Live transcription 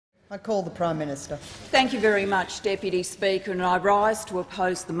I call the Prime Minister. Thank you very much, Deputy Speaker, and I rise to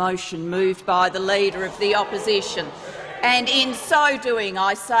oppose the motion moved by the Leader of the Opposition. And in so doing,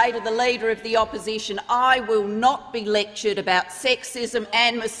 I say to the Leader of the Opposition, I will not be lectured about sexism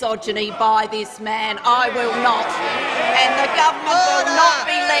and misogyny by this man. I will not. And the government will not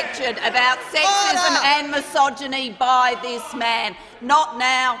be lectured about sexism and misogyny by this man. Not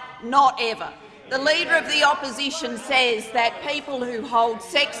now, not ever. The Leader of the Opposition says that people who hold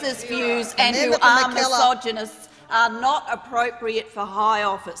sexist views and who are misogynists are not appropriate for high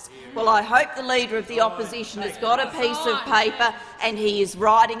office. Well, I hope the Leader of the Opposition has got a piece of paper and he is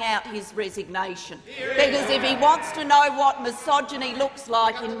writing out his resignation. Because if he wants to know what misogyny looks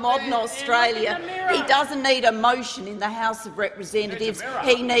like in modern Australia, he doesn't need a motion in the House of Representatives,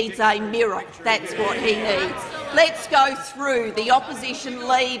 he needs a mirror. That's what he needs. Let's go through the opposition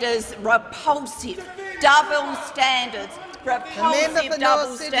leader's repulsive double standards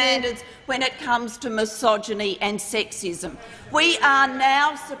when it comes to misogyny and sexism. We are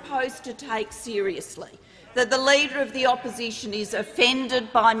now supposed to take seriously that the Leader of the Opposition is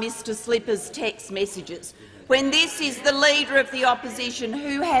offended by Mr Slipper's text messages, when this is the Leader of the Opposition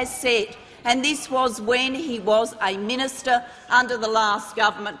who has said, and this was when he was a minister under the last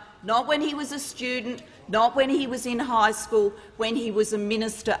government, not when he was a student, not when he was in high school, when he was a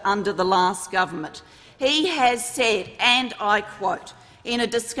minister under the last government. He has said, and I quote, in a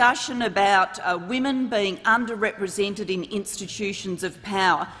discussion about women being underrepresented in institutions of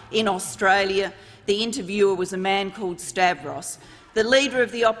power in Australia, the interviewer was a man called Stavros. The Leader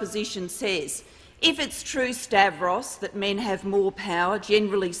of the Opposition says, if it's true, Stavros, that men have more power,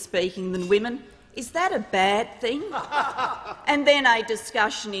 generally speaking, than women, is that a bad thing? And then a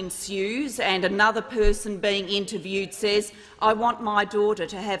discussion ensues and another person being interviewed says, I want my daughter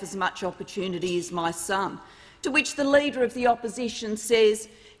to have as much opportunity as my son. To which the Leader of the Opposition says,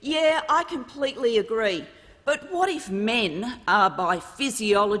 yeah, I completely agree, but what if men are by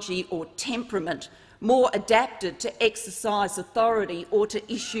physiology or temperament more adapted to exercise authority or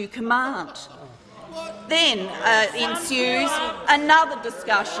to issue command? Then ensues another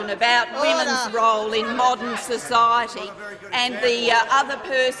discussion about women's role in modern society, and the other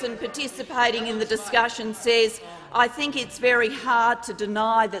person participating in the discussion says, I think it's very hard to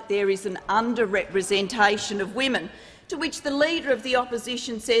deny that there is an underrepresentation of women, to which the Leader of the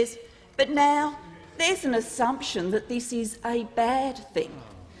Opposition says, but now there's an assumption that this is a bad thing.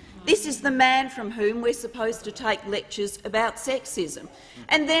 This is the man from whom we're supposed to take lectures about sexism.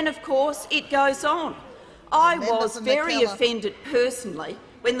 And then, of course, it goes on. I was very offended personally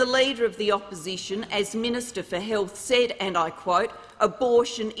when the Leader of the Opposition, as Minister for Health, said, and I quote,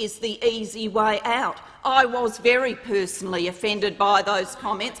 abortion is the easy way out. I was very personally offended by those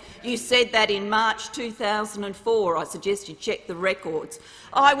comments. You said that in March 2004. I suggest you check the records.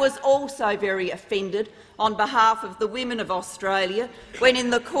 I was also very offended on behalf of the women of Australia when,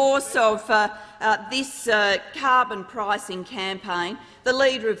 in the course of this carbon pricing campaign, the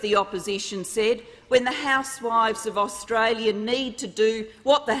Leader of the Opposition said, when the housewives of Australia need to do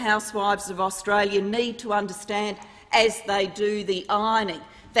what the housewives of Australia need to understand as they do the ironing.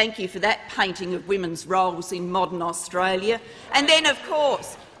 Thank you for that painting of women's roles in modern Australia. And then, of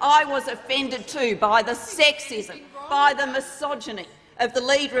course, I was offended too by the sexism, by the misogyny of the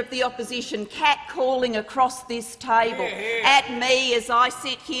Leader of the Opposition catcalling across this table at me as I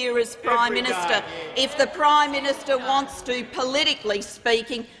sit here as Prime Minister. If the Prime Minister wants to, politically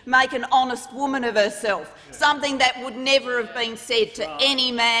speaking, make an honest woman of herself, something that would never have been said to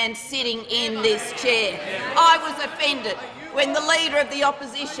any man sitting in this chair. I was offended when the Leader of the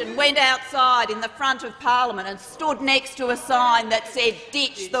Opposition went outside in the front of Parliament and stood next to a sign that said,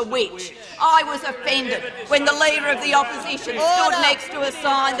 ditch the witch. I was offended when the Leader of the Opposition stood next to a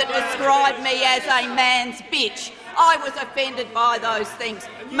sign that described me as a man's bitch. I was offended by those things.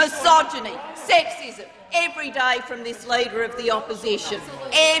 Misogyny, sexism, every day from this Leader of the Opposition.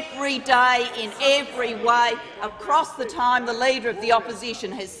 Every day, in every way, across the time the Leader of the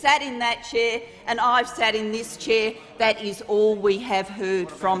Opposition has sat in that chair and I've sat in this chair, that is all we have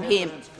heard from him.